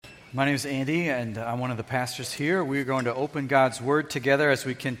My name is Andy, and I'm one of the pastors here. We're going to open God's Word together as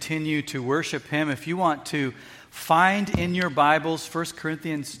we continue to worship Him. If you want to find in your Bibles 1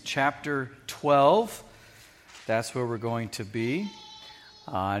 Corinthians chapter 12, that's where we're going to be.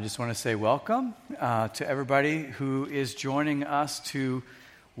 I just want to say welcome to everybody who is joining us to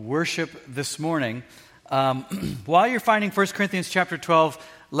worship this morning. While you're finding 1 Corinthians chapter 12,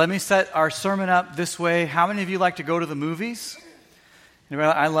 let me set our sermon up this way. How many of you like to go to the movies?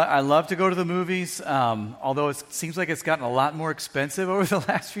 I love to go to the movies, although it seems like it's gotten a lot more expensive over the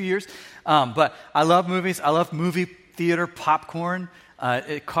last few years. But I love movies. I love movie theater popcorn.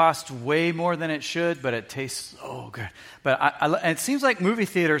 It costs way more than it should, but it tastes so good. But and it seems like movie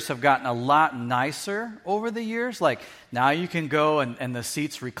theaters have gotten a lot nicer over the years. Like now you can go and the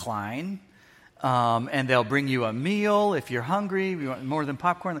seats recline. And they'll bring you a meal if you're hungry, you want more than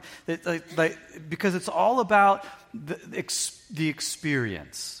popcorn. Because it's all about the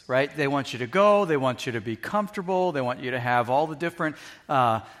experience, right? They want you to go, they want you to be comfortable, they want you to have all the different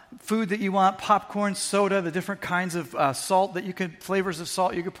food that you want, popcorn, soda, the different kinds of salt flavors of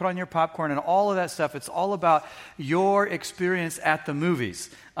salt you could put on your popcorn, and all of that stuff. It's all about your experience at the movies.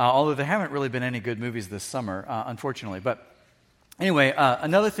 Although there haven't really been any good movies this summer, unfortunately. But anyway,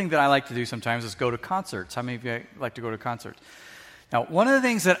 another thing that I like to do sometimes is go to concerts. How many of you like to go to concerts? Now, one of the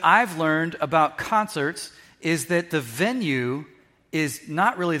things that I've learned about concerts is that the venue is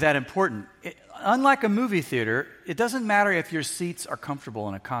not really that important. Unlike a movie theater, it doesn't matter if your seats are comfortable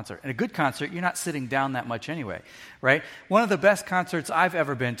in a concert. In a good concert, you're not sitting down that much anyway, right? One of the best concerts I've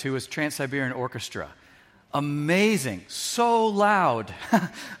ever been to was Trans-Siberian Orchestra. Amazing, so loud,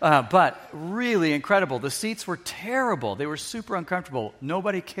 but really incredible. The seats were terrible. They were super uncomfortable.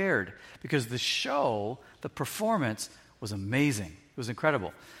 Nobody cared because the show, the performance was amazing. It was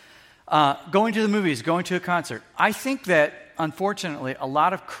incredible. Going to the movies, going to a concert. I think that, unfortunately, a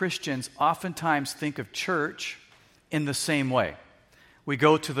lot of Christians oftentimes think of church in the same way. We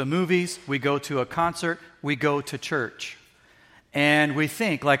go to the movies, we go to a concert, we go to church. And we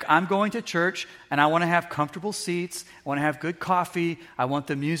think, like, I'm going to church, and I want to have comfortable seats, I want to have good coffee, I want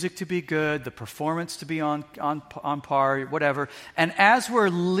the music to be good, the performance to be on par, whatever. And as we're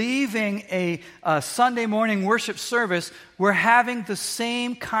leaving a Sunday morning worship service, we're having the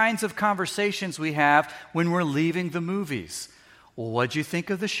same kinds of conversations we have when we're leaving the movies. Well, what did you think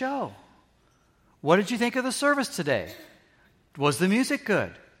of the show? What did you think of the service today? Was the music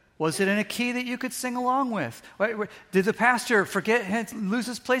good? Was it in a key that you could sing along with? Did the pastor lose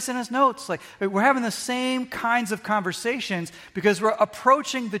his place in his notes? Like, we're having the same kinds of conversations because we're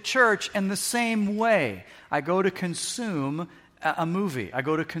approaching the church in the same way. I go to consume a movie. I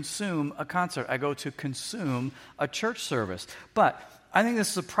go to consume a concert. I go to consume a church service. But I think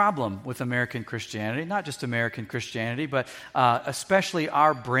this is a problem with American Christianity, not just American Christianity, but especially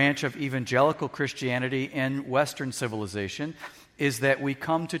our branch of evangelical Christianity in Western civilization, is that we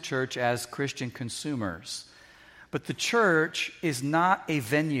come to church as Christian consumers. But the church is not a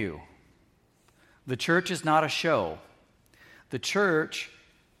venue. The church is not a show. The church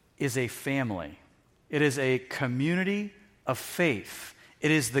is a family. It is a community of faith. It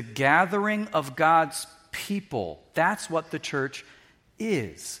is the gathering of God's people. That's what the church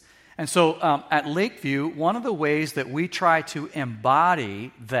is. And so at Lakeview, one of the ways that we try to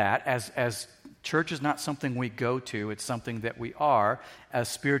embody that as church is not something we go to, it's something that we are as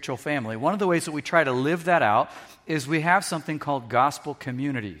spiritual family. One of the ways that we try to live that out is we have something called gospel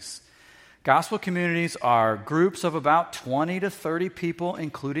communities. Gospel communities are groups of about 20 to 30 people,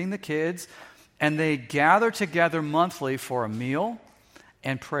 including the kids, and they gather together monthly for a meal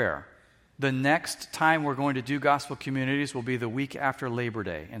and prayer. The next time we're going to do gospel communities will be the week after Labor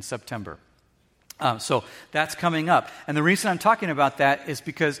Day in September. So that's coming up. And the reason I'm talking about that is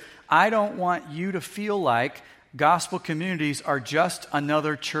because I don't want you to feel like gospel communities are just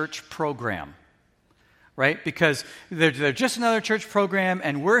another church program, right? Because they're just another church program,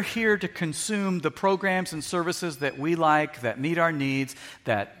 and we're here to consume the programs and services that we like, that meet our needs,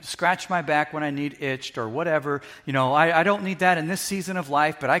 that scratch my back when I need itched or whatever. You know, I don't need that in this season of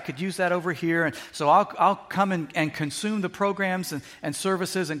life, but I could use that over here. And so I'll come and consume the programs and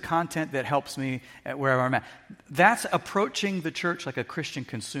services and content that helps me at wherever I'm at. That's approaching the church like a Christian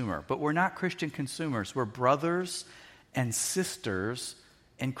consumer. But we're not Christian consumers. We're brothers and sisters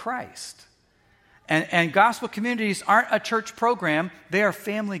in Christ. And gospel communities aren't a church program, they are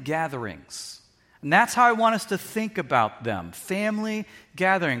family gatherings. And that's how I want us to think about them, family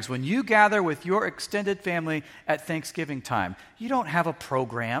gatherings. When you gather with your extended family at Thanksgiving time, you don't have a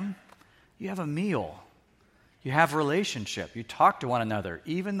program, you have a meal. You have relationship. You talk to one another.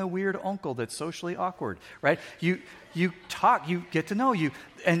 Even the weird uncle that's socially awkward, right? You talk. You get to know you.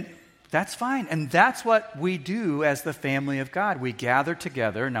 And That's fine. And that's what we do as the family of God. We gather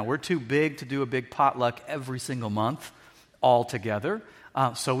together. Now, we're too big to do a big potluck every single month all together.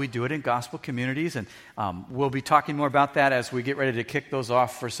 So we do it in gospel communities. And we'll be talking more about that as we get ready to kick those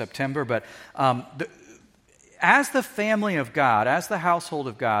off for September. But as the family of God, as the household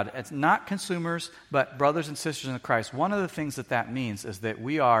of God, it's not consumers, but brothers and sisters in Christ. One of the things that means is that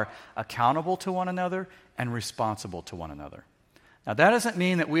we are accountable to one another and responsible to one another. Now, that doesn't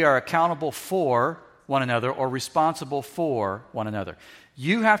mean that we are accountable for one another or responsible for one another.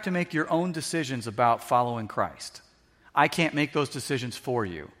 You have to make your own decisions about following Christ. I can't make those decisions for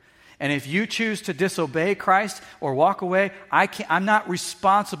you. And if you choose to disobey Christ or walk away, I'm not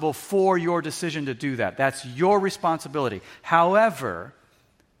responsible for your decision to do that. That's your responsibility. However,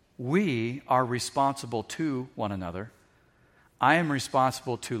 we are responsible to one another. I am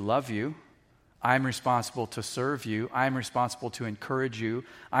responsible to love you. I'm responsible to serve you. I'm responsible to encourage you.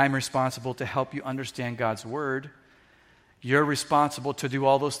 I'm responsible to help you understand God's word. You're responsible to do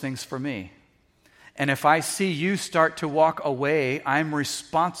all those things for me. And if I see you start to walk away, I'm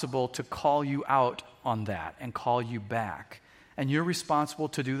responsible to call you out on that and call you back. And you're responsible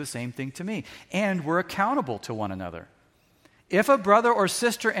to do the same thing to me. And we're accountable to one another. If a brother or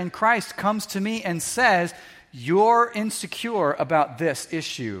sister in Christ comes to me and says, you're insecure about this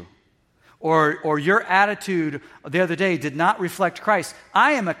issue, or your attitude the other day did not reflect Christ,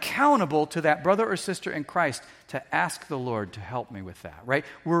 I am accountable to that brother or sister in Christ to ask the Lord to help me with that, right?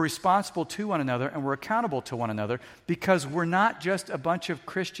 We're responsible to one another and we're accountable to one another because we're not just a bunch of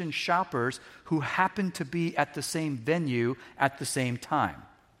Christian shoppers who happen to be at the same venue at the same time.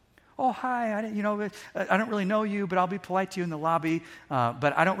 Oh, hi, I don't really know you, but I'll be polite to you in the lobby,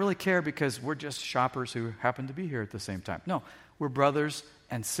 but I don't really care because we're just shoppers who happen to be here at the same time. No, we're brothers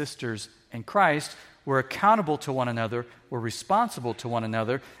and sisters in Christ. We're accountable to one another. We're responsible to one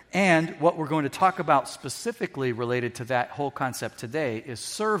another. And what we're going to talk about specifically related to that whole concept today is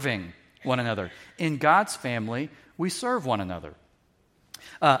serving one another. In God's family, we serve one another.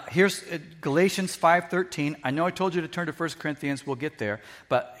 Here's Galatians 5:13. I know I told you to turn to 1 Corinthians. We'll get there.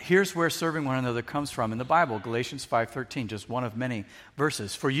 But here's where serving one another comes from in the Bible. Galatians 5:13, just one of many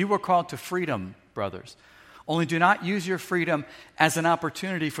verses. For you were called to freedom, brothers. Only do not use your freedom as an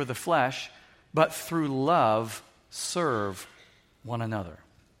opportunity for the flesh, but through love serve one another.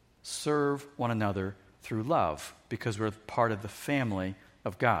 Serve one another through love, because we're part of the family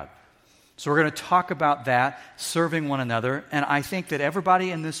of God. So we're going to talk about that, serving one another. And I think that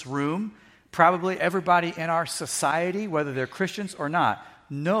everybody in this room, probably everybody in our society, whether they're Christians or not,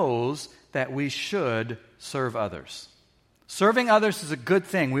 knows that we should serve others. Serving others is a good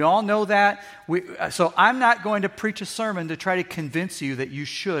thing. We all know that. So I'm not going to preach a sermon to try to convince you that you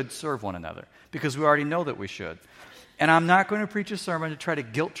should serve one another, because we already know that we should. And I'm not going to preach a sermon to try to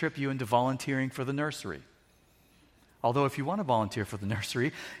guilt trip you into volunteering for the nursery. Although if you want to volunteer for the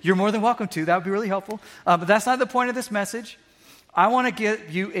nursery, you're more than welcome to. That would be really helpful. But that's not the point of this message. I want to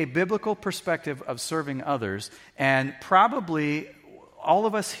give you a biblical perspective of serving others. And probably all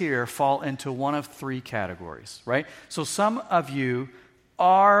of us here fall into one of three categories, right? So some of you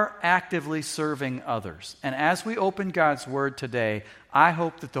are actively serving others. And as we open God's Word today, I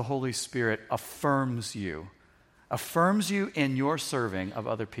hope that the Holy Spirit affirms you in your serving of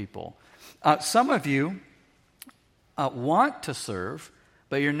other people. Some of you want to serve,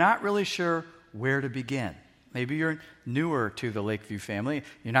 but you're not really sure where to begin. Maybe you're newer to the Lakeview family.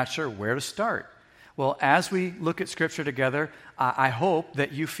 You're not sure where to start. Well, as we look at Scripture together, I hope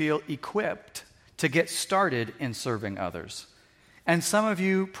that you feel equipped to get started in serving others. And some of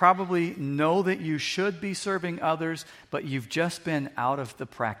you probably know that you should be serving others, but you've just been out of the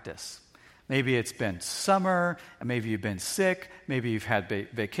practice. Maybe it's been summer, maybe you've been sick, maybe you've had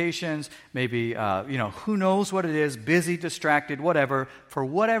vacations, maybe, who knows what it is, busy, distracted, whatever. For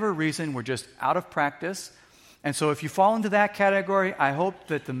whatever reason, we're just out of practice. And so if you fall into that category, I hope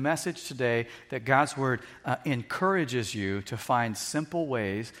that the message today, that God's Word encourages you to find simple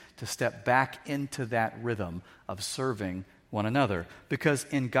ways to step back into that rhythm of serving one another. Because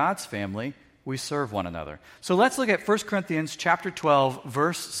in God's family, we serve one another. So let's look at 1 Corinthians chapter 12,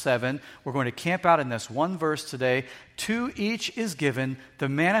 verse 7. We're going to camp out in this one verse today. To each is given the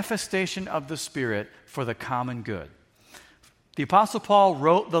manifestation of the Spirit for the common good. The Apostle Paul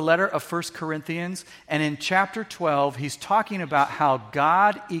wrote the letter of 1 Corinthians, and in chapter 12, he's talking about how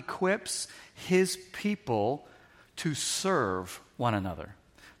God equips his people to serve one another.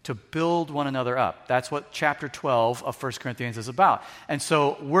 to build one another up. That's what chapter 12 of 1 Corinthians is about. And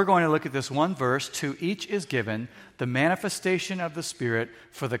so we're going to look at this one verse, to each is given the manifestation of the Spirit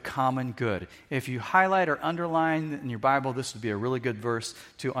for the common good. If you highlight or underline in your Bible, this would be a really good verse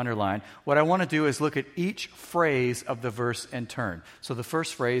to underline. What I want to do is look at each phrase of the verse in turn. So the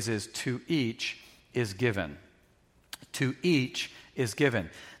first phrase is, to each is given. To each is given.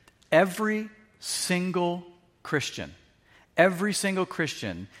 Every single Christian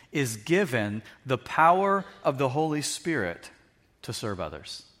is given the power of the Holy Spirit to serve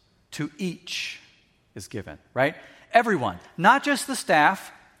others. To each is given, right? Everyone, not just the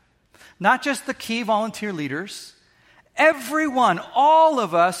staff, not just the key volunteer leaders. Everyone, all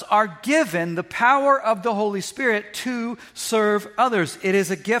of us are given the power of the Holy Spirit to serve others. It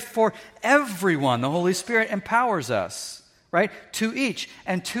is a gift for everyone. The Holy Spirit empowers us, right? To each,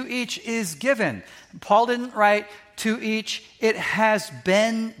 and to each is given. Paul didn't write, to each it has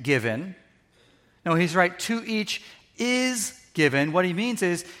been given. No, he's right, to each is given. What he means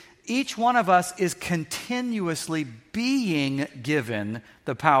is each one of us is continuously being given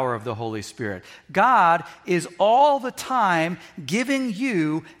the power of the Holy Spirit. God is all the time giving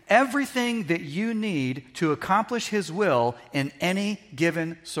you everything that you need to accomplish His will in any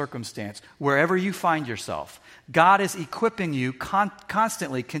given circumstance, wherever you find yourself. God is equipping you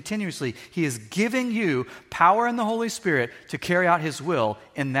constantly, continuously. He is giving you power in the Holy Spirit to carry out His will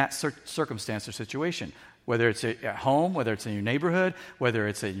in that circumstance or situation. Whether it's at home, whether it's in your neighborhood, whether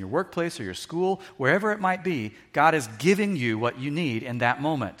it's in your workplace or your school, wherever it might be, God is giving you what you need in that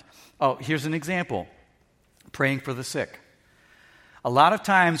moment. Oh, here's an example. Praying for the sick. A lot of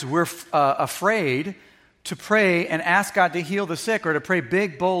times we're afraid to pray and ask God to heal the sick, or to pray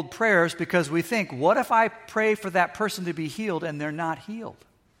big, bold prayers, because we think, what if I pray for that person to be healed and they're not healed?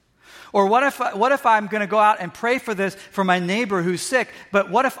 Or what if I'm going to go out and pray for my neighbor who's sick, but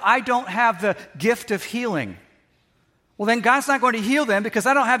what if I don't have the gift of healing? Well, then God's not going to heal them because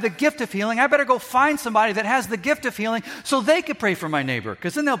I don't have the gift of healing. I better go find somebody that has the gift of healing so they could pray for my neighbor,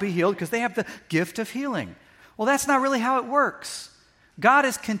 because then they'll be healed because they have the gift of healing. Well, that's not really how it works. God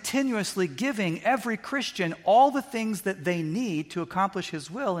is continuously giving every Christian all the things that they need to accomplish His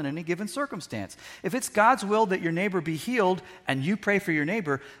will in any given circumstance. If it's God's will that your neighbor be healed and you pray for your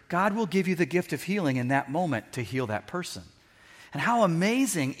neighbor, God will give you the gift of healing in that moment to heal that person. And how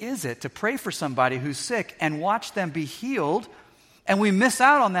amazing is it to pray for somebody who's sick and watch them be healed, and we miss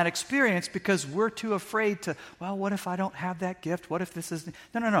out on that experience because we're too afraid to, well, what if I don't have that gift? What if this is...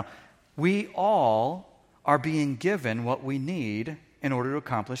 No. We all are being given what we need in order to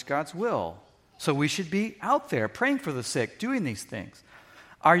accomplish God's will. So we should be out there praying for the sick, doing these things.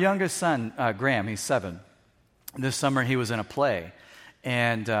 Our youngest son, Graham, he's 7. This summer he was in a play,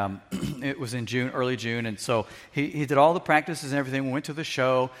 and it was in June, early June, and so he did all the practices and everything. We went to the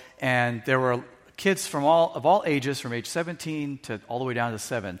show, and there were kids of all ages, from age 17 to all the way down to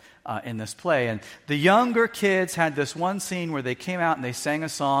 7 in this play. And the younger kids had this one scene where they came out and they sang a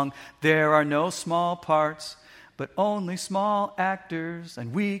song, "There are no small parts, but only small actors,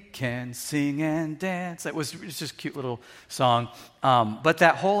 and we can sing and dance." It's just a cute little song. But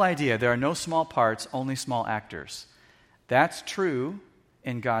that whole idea, there are no small parts, only small actors. That's true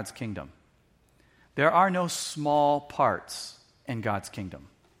in God's kingdom. There are no small parts in God's kingdom.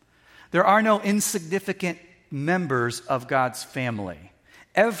 There are no insignificant members of God's family.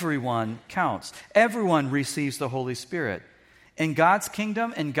 Everyone counts. Everyone receives the Holy Spirit. In God's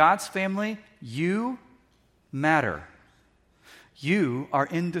kingdom, in God's family, you matter. You are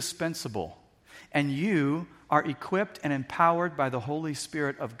indispensable, and you are equipped and empowered by the Holy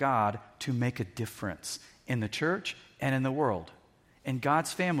Spirit of God to make a difference in the church and in the world. In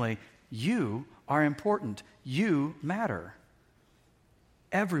God's family, you are important. You matter.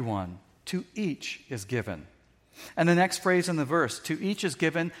 Everyone, to each is given. And the next phrase in the verse, to each is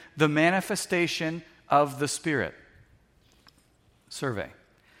given the manifestation of the Spirit. Survey.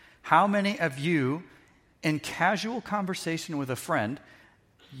 How many of you, in casual conversation with a friend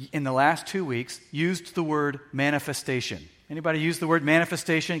in the last 2 weeks, used the word manifestation? Anybody use the word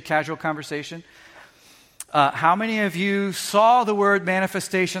manifestation in casual conversation? How many of you saw the word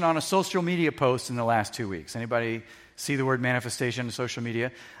manifestation on a social media post in the last 2 weeks? Anybody see the word manifestation on social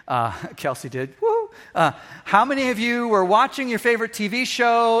media? Kelsey did. Woo! How many of you were watching your favorite TV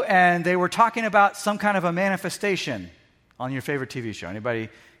show and they were talking about some kind of a manifestation on your favorite TV show? Anybody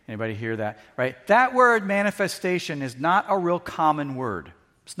hear that? Right? That word manifestation is not a real common word.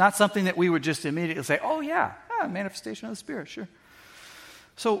 It's not something that we would just immediately say, oh yeah, manifestation of the Spirit, sure.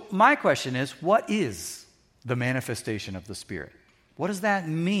 So my question is, what is the manifestation of the Spirit? What does that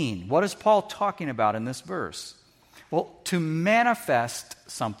mean? What is Paul talking about in this verse? Well, to manifest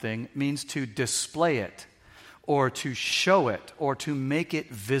something means to display it, or to show it, or to make it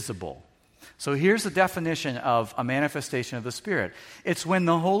visible. So here's the definition of a manifestation of the Spirit. It's when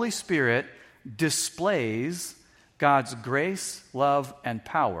the Holy Spirit displays God's grace, love, and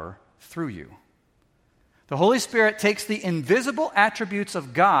power through you. The Holy Spirit takes the invisible attributes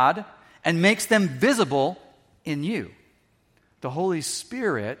of God and makes them visible in you. The Holy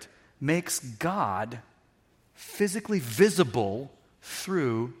Spirit makes God physically visible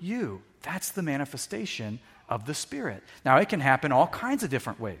through you. That's the manifestation of the Spirit. Now, it can happen all kinds of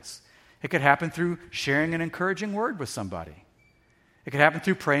different ways. It could happen through sharing an encouraging word with somebody. It could happen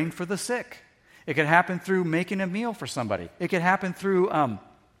through praying for the sick. It could happen through making a meal for somebody. It could happen through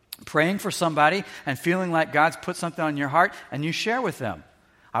praying for somebody and feeling like God's put something on your heart and you share with them.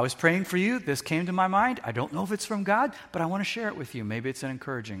 I was praying for you. This came to my mind. I don't know if it's from God, but I want to share it with you. Maybe it's an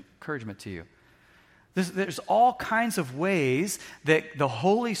encouragement to you. There's all kinds of ways that the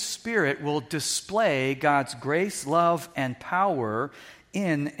Holy Spirit will display God's grace, love, and power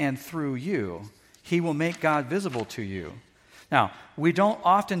in and through you. He will make God visible to you. Now, we don't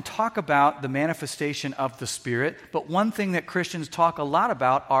often talk about the manifestation of the Spirit, but one thing that Christians talk a lot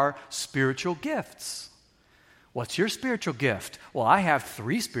about are spiritual gifts. What's your spiritual gift? Well, I have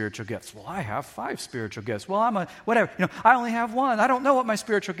 3 spiritual gifts. Well, I have 5 spiritual gifts. Well, I only have 1. I don't know what my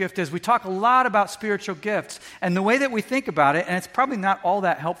spiritual gift is. We talk a lot about spiritual gifts. And the way that we think about it, and it's probably not all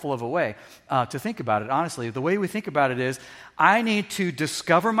that helpful of a way to think about it, honestly. The way we think about it is, I need to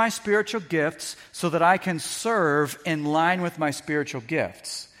discover my spiritual gifts so that I can serve in line with my spiritual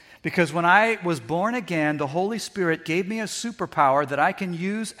gifts. Because when I was born again, the Holy Spirit gave me a superpower that I can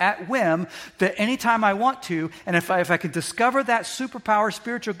use at whim, that anytime I want to, and if I can discover that superpower,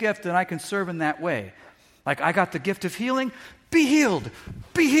 spiritual gift, then I can serve in that way. Like I got the gift of healing, be healed,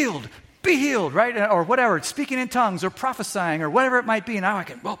 be healed, be healed, right? Or whatever, speaking in tongues or prophesying or whatever it might be, and now I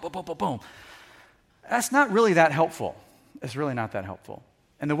can boom, boom, boom, boom, boom. That's not really that helpful. It's really not that helpful.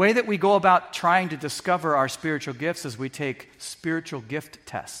 And the way that we go about trying to discover our spiritual gifts is we take spiritual gift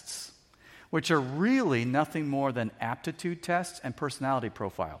tests, which are really nothing more than aptitude tests and personality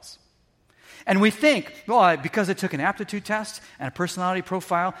profiles. And we think, well, because I took an aptitude test and a personality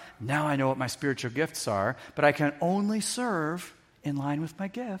profile, now I know what my spiritual gifts are, but I can only serve in line with my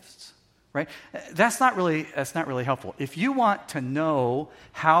gifts, right? That's not really helpful. If you want to know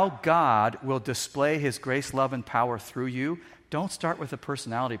how God will display His grace, love, and power through you, don't start with a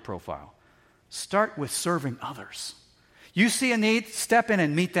personality profile. Start with serving others. You see a need, step in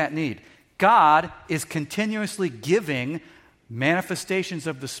and meet that need. God is continuously giving manifestations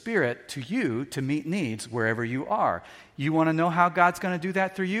of the Spirit to you to meet needs wherever you are. You want to know how God's going to do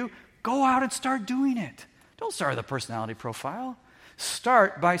that through you? Go out and start doing it. Don't start with a personality profile.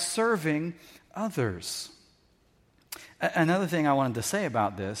 Start by serving others. Another thing I wanted to say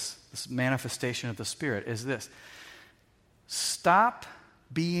about this manifestation of the Spirit is this. Stop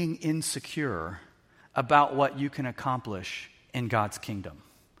being insecure about what you can accomplish in God's kingdom.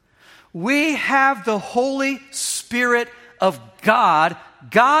 We have the Holy Spirit of God.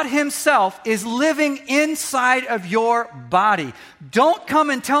 God Himself is living inside of your body. Don't come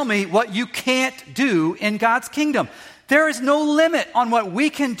and tell me what you can't do in God's kingdom. There is no limit on what we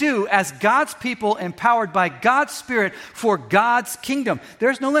can do as God's people empowered by God's Spirit for God's kingdom.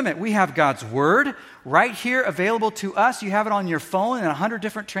 There's no limit. We have God's Word right here available to us. You have it on your phone in 100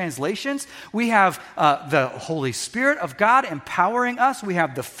 different translations. We have the Holy Spirit of God empowering us. We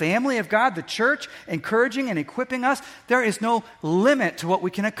have the family of God, the church, encouraging and equipping us. There is no limit to what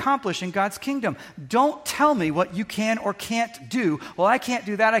we can accomplish in God's kingdom. Don't tell me what you can or can't do. Well, I can't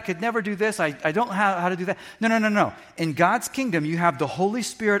do that. I could never do this. I don't know how to do that. No. In God's kingdom, you have the Holy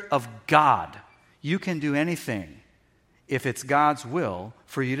Spirit of God. You can do anything if it's God's will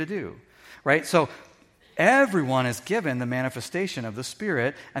for you to do, right? So everyone is given the manifestation of the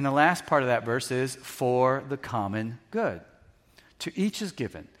Spirit, and the last part of that verse is for the common good. To each is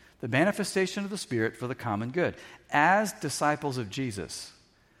given the manifestation of the Spirit for the common good. As disciples of Jesus,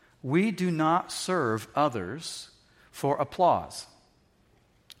 we do not serve others for applause.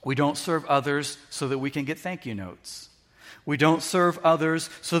 We don't serve others so that we can get thank you notes. We don't serve others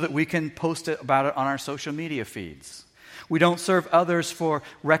so that we can post about it on our social media feeds. We don't serve others for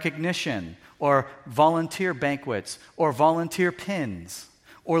recognition or volunteer banquets or volunteer pins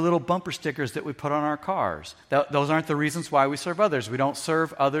or little bumper stickers that we put on our cars. Those aren't the reasons why we serve others. We don't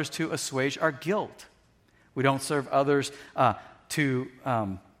serve others to assuage our guilt. We don't serve others to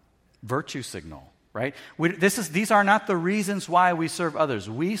virtue signal, right? These are not the reasons why we serve others.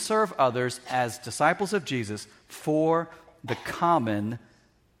 We serve others as disciples of Jesus for the common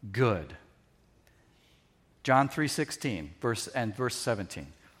good. John 3:16, verse 17.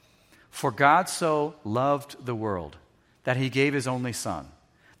 For God so loved the world that he gave his only Son,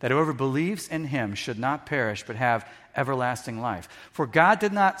 that whoever believes in him should not perish but have everlasting life. For God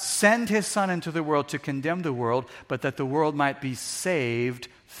did not send his Son into the world to condemn the world, but that the world might be saved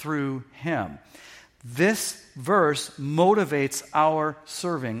through him. This verse motivates our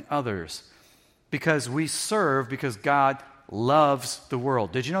serving others because we serve because God loves the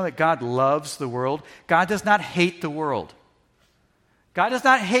world. Did you know that God loves the world? God does not hate the world. God does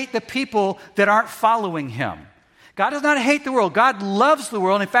not hate the people that aren't following him. God does not hate the world. God loves the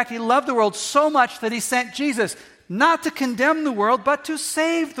world. In fact, he loved the world so much that he sent Jesus not to condemn the world, but to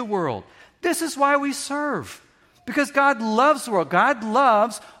save the world. This is why we serve. Because God loves the world. God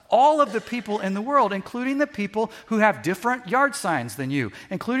loves all of the people in the world, including the people who have different yard signs than you,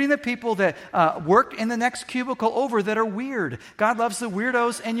 including the people that work in the next cubicle over that are weird. God loves the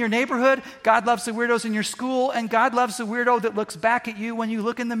weirdos in your neighborhood. God loves the weirdos in your school. And God loves the weirdo that looks back at you when you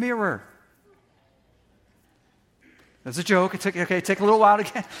look in the mirror. That's a joke. It took a little while to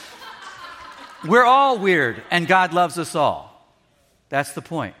get. We're all weird, and God loves us all. That's the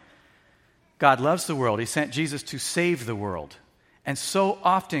point. God loves the world. He sent Jesus to save the world. And so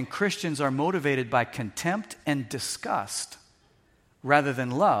often Christians are motivated by contempt and disgust rather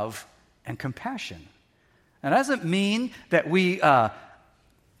than love and compassion. That doesn't mean that we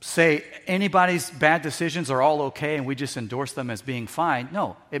say anybody's bad decisions are all okay and we just endorse them as being fine.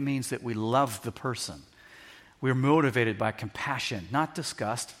 No, it means that we love the person. We're motivated by compassion, not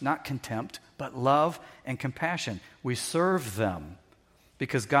disgust, not contempt, but love and compassion. We serve them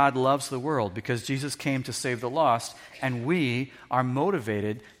because God loves the world, because Jesus came to save the lost, and we are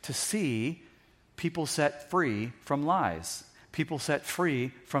motivated to see people set free from lies, people set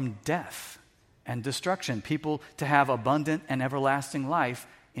free from death and destruction, people to have abundant and everlasting life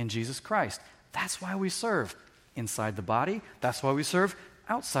in Jesus Christ. That's why we serve inside the body. That's why we serve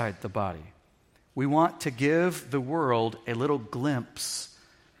outside the body. We want to give the world a little glimpse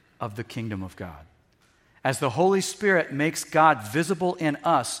of the kingdom of God. As the Holy Spirit makes God visible in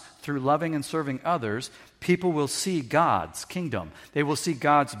us through loving and serving others, people will see God's kingdom. They will see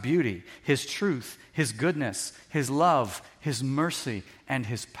God's beauty, his truth, his goodness, his love, his mercy, and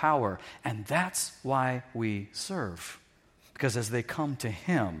his power. And that's why we serve. Because as they come to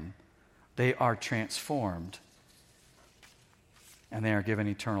him, they are transformed and they are given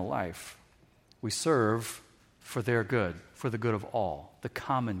eternal life. We serve for their good, for the good of all, the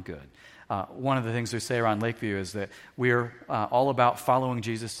common good. One of the things we say around Lakeview is that we're all about following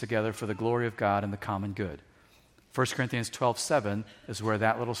Jesus together for the glory of God and the common good. 1 Corinthians 12:7 is where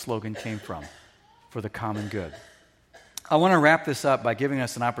that little slogan came from, for the common good. I want to wrap this up by giving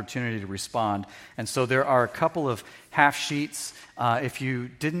us an opportunity to respond. And so there are a couple of half sheets. If you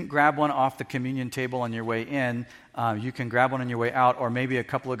didn't grab one off the communion table on your way in, you can grab one on your way out, or maybe a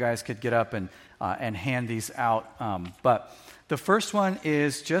couple of guys could get up and hand these out. But the first one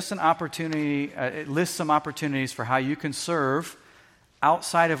is just an opportunity. It lists some opportunities for how you can serve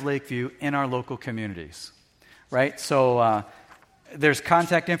outside of Lakeview in our local communities, right? So there's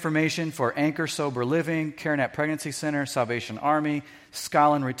contact information for Anchor Sober Living, CareNet Pregnancy Center, Salvation Army,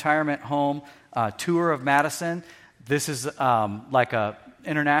 Scotland Retirement Home, Tour of Madison. This is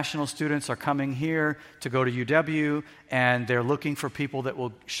international students are coming here to go to UW, and they're looking for people that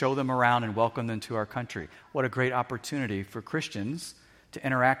will show them around and welcome them to our country. What a great opportunity for Christians to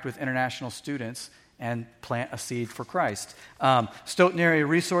interact with international students and plant a seed for Christ. Stoughton Area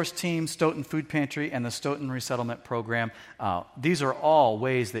Resource Team, Stoughton Food Pantry, and the Stoughton Resettlement Program. These are all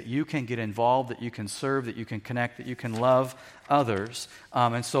ways that you can get involved, that you can serve, that you can connect, that you can love others.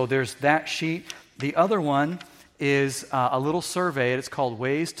 And so there's that sheet. The other one is a little survey. It's called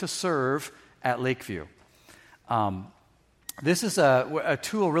Ways to Serve at Lakeview. This is a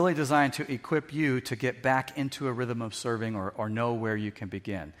tool really designed to equip you to get back into a rhythm of serving or know where you can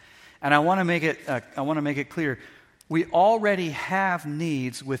begin. And I want to make it clear, we already have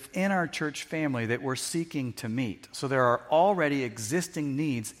needs within our church family that we're seeking to meet. So there are already existing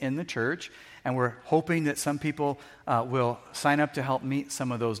needs in the church, and we're hoping that some people will sign up to help meet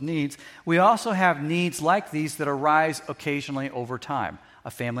some of those needs. We also have needs like these that arise occasionally over time. A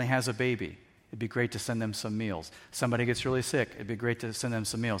family has a baby. It'd be great to send them some meals. Somebody gets really sick. It'd be great to send them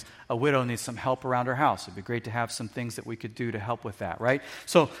some meals. A widow needs some help around her house. It'd be great to have some things that we could do to help with that, right?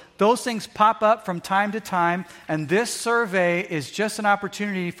 So those things pop up from time to time, and this survey is just an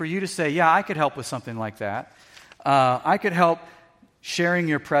opportunity for you to say, yeah, I could help with something like that. I could help sharing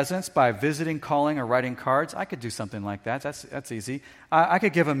your presence by visiting, calling, or writing cards. I could do something like that. That's easy. I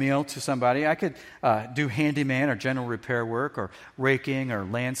could give a meal to somebody. I could do handyman or general repair work or raking or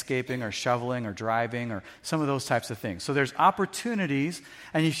landscaping or shoveling or driving or some of those types of things. So there's opportunities,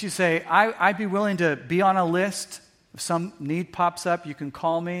 and if you say, I'd be willing to be on a list. If some need pops up, you can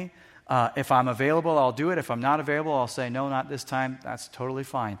call me. If I'm available, I'll do it. If I'm not available, I'll say, no, not this time. That's totally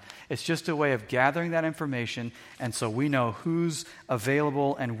fine. It's just a way of gathering that information, and so we know who's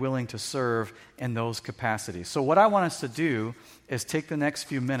available and willing to serve in those capacities. So what I want us to do is take the next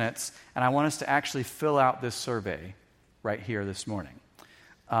few minutes, and I want us to actually fill out this survey right here this morning.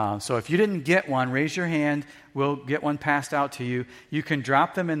 So if you didn't get one, raise your hand. We'll get one passed out to you. You can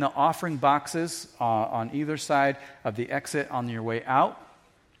drop them in the offering boxes on either side of the exit on your way out.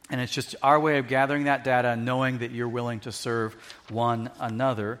 And it's just our way of gathering that data, knowing that you're willing to serve one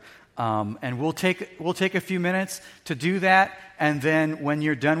another. And we'll take a few minutes to do that. And then when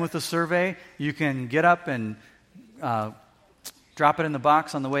you're done with the survey, you can get up and drop it in the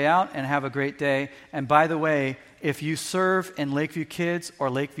box on the way out and have a great day. And by the way, if you serve in Lakeview Kids or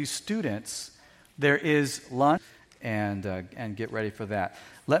Lakeview Students, there is lunch, and get ready for that.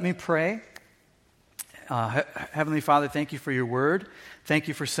 Let me pray. Heavenly Father, thank you for your word. Thank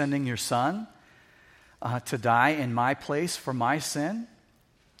you for sending your Son to die in my place for my sin,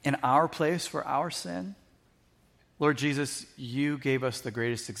 in our place for our sin. Lord Jesus, you gave us the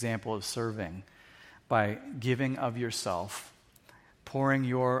greatest example of serving by giving of yourself, pouring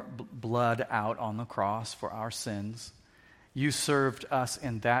your blood out on the cross for our sins. You served us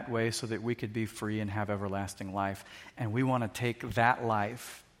in that way so that we could be free and have everlasting life. And we want to take that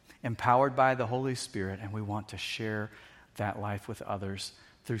life, empowered by the Holy Spirit, and we want to share that life with others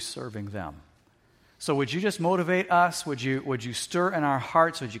through serving them. So would you just motivate us? Would you stir in our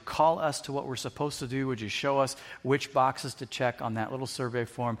hearts? Would you call us to what we're supposed to do? Would you show us which boxes to check on that little survey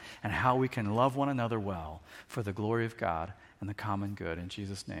form and how we can love one another well for the glory of God and the common good? In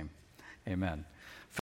Jesus' name, amen.